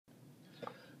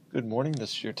Good morning.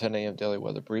 This is your 10 a.m. daily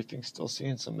weather briefing. Still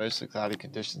seeing some mostly cloudy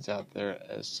conditions out there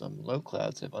as some low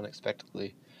clouds have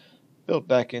unexpectedly built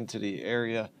back into the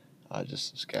area. Just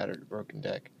some scattered broken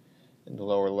deck in the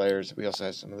lower layers. We also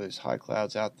have some of those high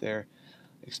clouds out there.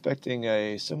 Expecting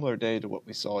a similar day to what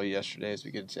we saw yesterday as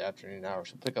we get into the afternoon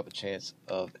hours. We'll pick up a chance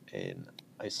of an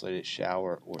isolated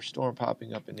shower or storm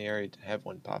popping up in the area. To have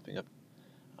one popping up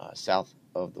south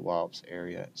of the Wallops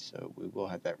area, so we will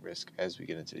have that risk as we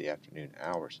get into the afternoon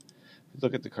hours. If we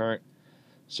look at the current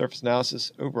surface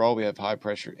analysis, overall we have high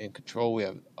pressure in control. We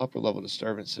have upper level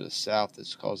disturbance to the south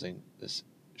that's causing this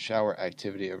shower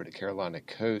activity over the Carolina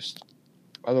coast.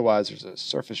 Otherwise, there's a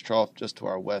surface trough just to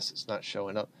our west that's not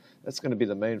showing up. That's going to be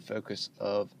the main focus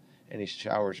of any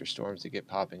showers or storms that get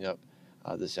popping up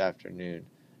this afternoon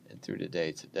and through the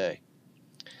day today.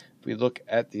 If we look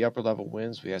at the upper level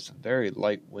winds, we have some very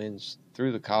light winds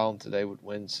through the column today with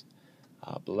winds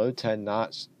below 10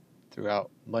 knots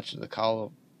throughout much of the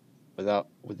column,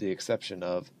 with the exception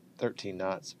of 13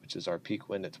 knots, which is our peak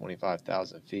wind at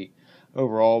 25,000 feet.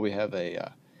 Overall, we have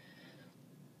a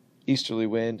easterly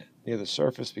wind near the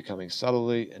surface becoming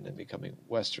southerly and then becoming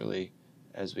westerly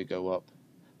as we go up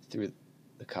through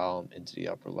the column into the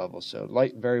upper level. So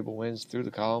light and variable winds through the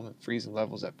column and freezing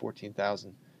levels at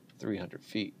 14,300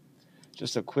 feet.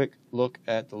 Just a quick look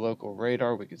at the local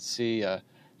radar. We can see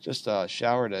just a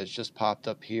shower that has just popped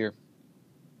up here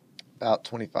about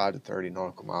 25 to 30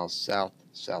 nautical miles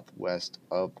southwest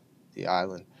of the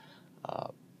island.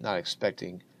 Not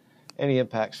expecting any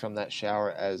impacts from that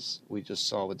shower, as we just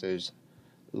saw with those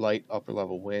light upper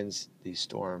level winds. These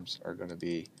storms are going to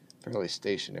be fairly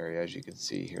stationary. As you can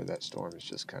see here, that storm is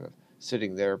just kind of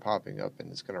sitting there popping up,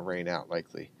 and it's going to rain out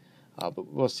likely. But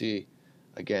we'll see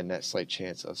again that slight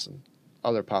chance of some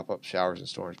other pop-up showers and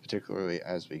storms, particularly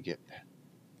as we get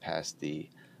past the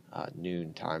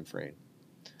noon time frame.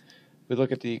 If we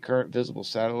look at the current visible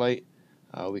satellite,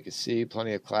 we can see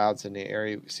plenty of clouds in the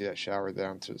area. We can see that shower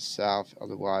down to the south.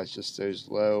 Otherwise, just those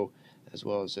low as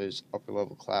well as those upper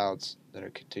level clouds that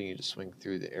are continuing to swing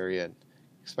through the area, and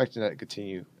expecting that to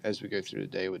continue as we go through the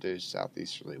day with those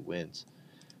southeasterly winds.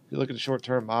 If you look at the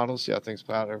short-term models, see how things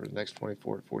play out over the next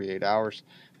 24 to 48 hours.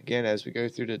 Again, as we go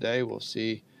through the day, we'll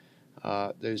see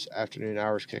those afternoon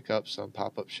hours kick up some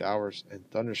pop-up showers and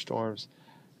thunderstorms.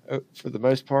 For the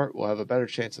most part, we'll have a better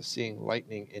chance of seeing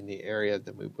lightning in the area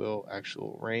than we will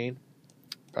actual rain.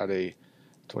 About a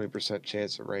 20%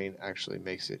 chance of rain actually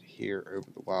makes it here over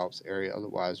the Wallops area.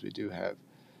 Otherwise, we do have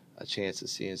a chance of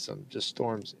seeing some just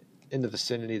storms in the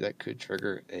vicinity that could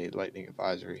trigger a lightning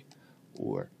advisory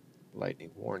or lightning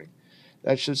warning.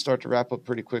 That should start to wrap up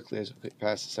pretty quickly as we get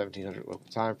past the 1700 local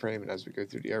time frame, and as we go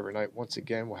through the overnight, once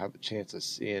again we'll have a chance of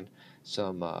seeing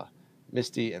some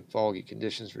misty and foggy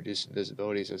conditions, reducing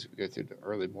visibilities as we go through the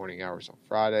early morning hours on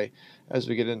Friday. As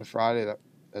we get into Friday,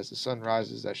 as the sun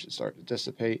rises, that should start to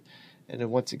dissipate, and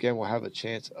then once again we'll have a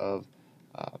chance of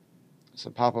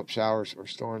some pop-up showers or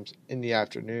storms in the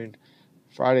afternoon.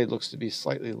 Friday looks to be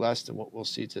slightly less than what we'll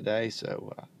see today,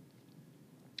 so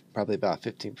probably about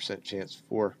 15% chance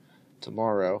for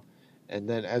tomorrow. And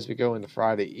then as we go into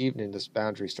Friday evening, this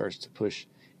boundary starts to push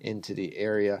into the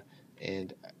area,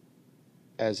 and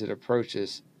as it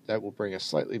approaches, that will bring a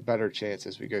slightly better chance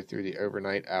as we go through the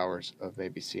overnight hours of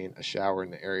maybe seeing a shower in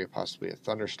the area, possibly a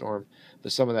thunderstorm.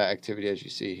 But some of that activity, as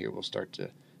you see here, will start to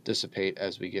dissipate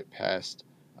as we get past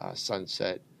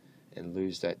sunset and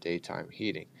lose that daytime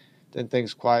heating. Then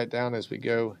things quiet down as we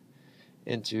go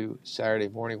into Saturday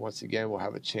morning. Once again, we'll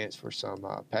have a chance for some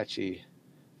patchy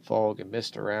fog and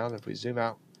mist around. If we zoom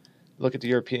out, look at the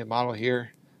European model here,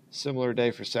 similar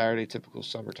day for Saturday, typical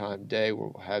summertime day where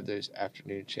we'll have those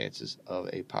afternoon chances of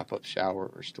a pop-up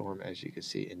shower or storm, as you can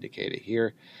see indicated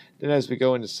here. Then as we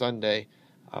go into Sunday,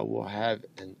 we'll have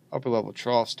an upper level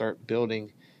trough start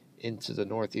building into the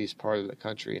northeast part of the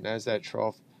country, and as that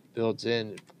trough builds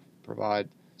in, provide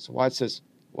some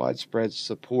widespread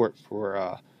support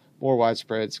for more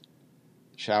widespread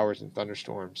showers and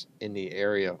thunderstorms in the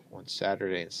area on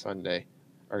Saturday and Sunday,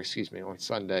 on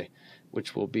Sunday,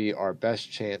 which will be our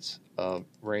best chance of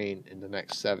rain in the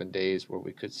next 7 days, where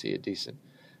we could see a decent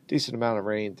amount of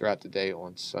rain throughout the day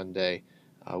on Sunday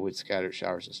with scattered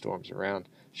showers and storms around.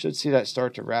 Should see that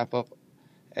start to wrap up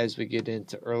as we get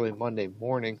into early Monday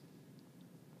morning,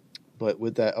 but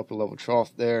with that upper level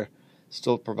trough there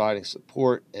still providing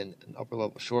support, and an upper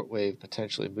level shortwave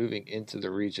potentially moving into the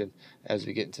region as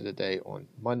we get into the day on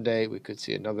Monday. We could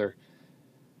see another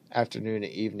afternoon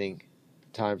and evening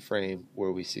time frame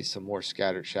where we see some more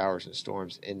scattered showers and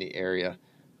storms in the area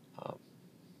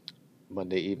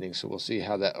Monday evening. So we'll see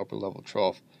how that upper level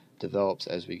trough develops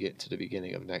as we get to the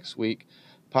beginning of next week.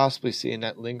 possibly seeing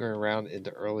that lingering around into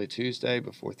early Tuesday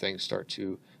before things start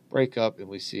to break up and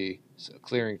we see a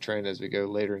clearing trend as we go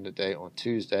later in the day on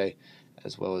Tuesday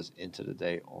as well as into the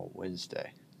day on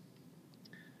Wednesday.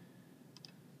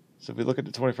 So if we look at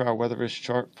the 24-hour weather risk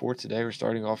chart for today, we're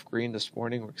starting off green this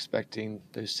morning. We're expecting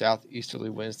those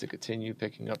southeasterly winds to continue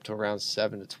picking up to around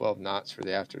 7 to 12 knots for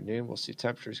the afternoon. We'll see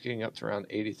temperatures getting up to around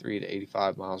 83 to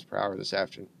 85 miles per hour this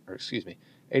afternoon,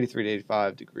 83 to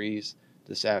 85 degrees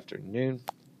this afternoon.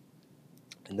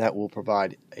 And that will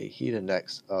provide a heat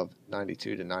index of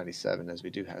 92 to 97 as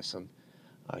we do have some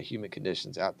humid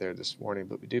conditions out there this morning.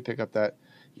 But we do pick up that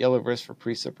yellow risk for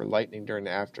precip or lightning during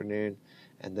the afternoon.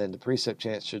 And then the precip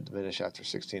chance should diminish after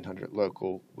 1600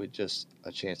 local with just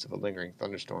a chance of a lingering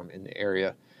thunderstorm in the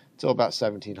area until about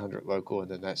 1700 local,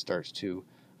 and then that starts to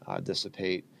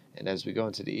dissipate. And as we go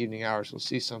into the evening hours, we'll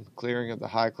see some clearing of the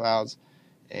high clouds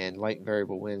and light and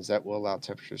variable winds that will allow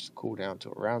temperatures to cool down to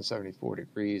around 74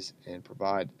 degrees and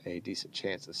provide a decent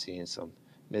chance of seeing some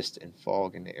mist and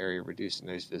fog in the area, reducing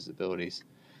those visibilities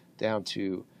down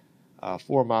to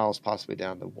 4 miles, possibly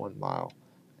down to 1 mile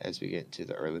as we get into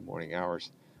the early morning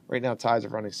hours. Right now, tides are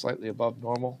running slightly above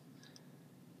normal.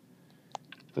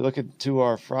 If we look into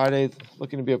our Friday,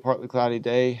 looking to be a partly cloudy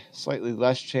day, slightly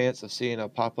less chance of seeing a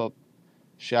pop-up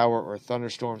shower or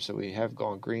thunderstorm, so we have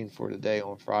gone green for today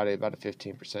on Friday, about a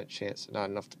 15% chance, not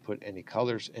enough to put any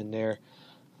colors in there,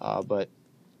 but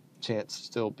chance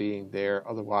still being there.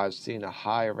 Otherwise, seeing a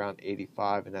high around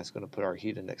 85, and that's going to put our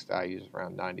heat index values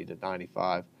around 90 to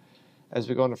 95. As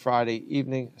we go into Friday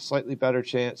evening, a slightly better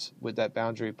chance with that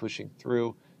boundary pushing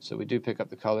through. So we do pick up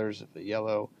the colors of the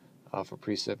yellow for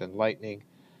precip and lightning.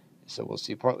 So we'll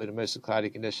see partly to mostly cloudy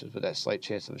conditions with that slight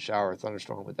chance of a shower or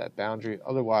thunderstorm with that boundary.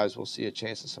 Otherwise, we'll see a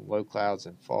chance of some low clouds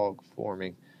and fog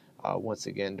forming once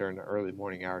again during the early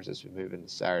morning hours as we move into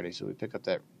Saturday. So we pick up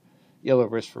that yellow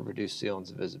risk for reduced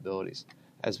ceilings and visibilities.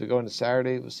 As we go into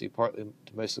Saturday, we'll see partly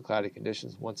to mostly cloudy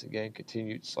conditions. Once again,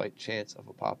 continued slight chance of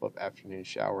a pop-up afternoon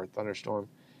shower or thunderstorm.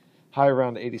 High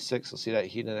around 86, we'll see that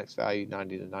heat index value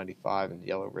 90 to 95 and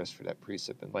yellow risk for that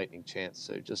precip and lightning chance.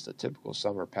 So just a typical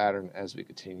summer pattern as we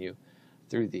continue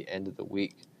through the end of the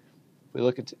week. If we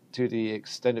look into the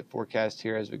extended forecast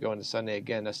here as we go into Sunday,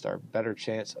 again, that's our better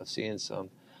chance of seeing some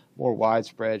more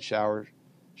widespread showers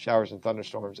and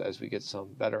thunderstorms as we get some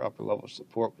better upper level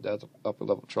support with that upper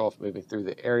level trough moving through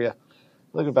the area.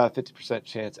 Looking at about a 50%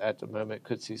 chance at the moment.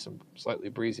 Could see some slightly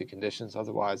breezy conditions.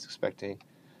 Otherwise, expecting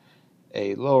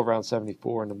a low around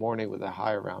 74 in the morning with a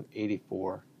high around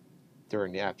 84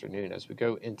 during the afternoon. As we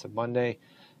go into Monday,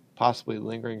 possibly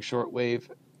lingering shortwave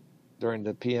during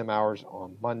the PM hours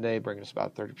on Monday, bringing us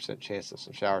about 30% chance of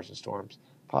some showers and storms,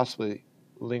 possibly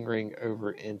lingering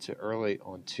over into early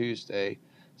on Tuesday.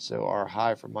 So our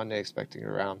high for Monday expecting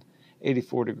around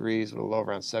 84 degrees with a low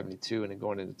around 72, and then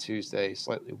going into Tuesday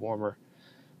slightly warmer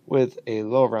with a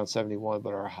low around 71,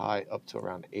 but our high up to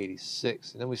around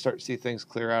 86. And then we start to see things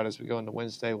clear out as we go into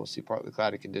Wednesday. We'll see partly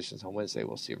cloudy conditions on Wednesday.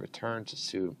 We'll see a return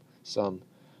to some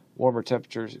warmer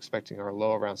temperatures, expecting our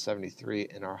low around 73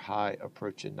 and our high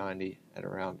approaching 90 at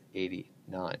around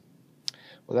 89.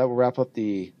 Well, that will wrap up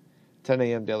the 10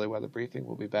 a.m. daily weather briefing.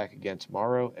 We'll be back again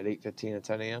tomorrow at 8:15 and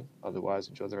 10 a.m. Otherwise,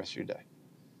 enjoy the rest of your day.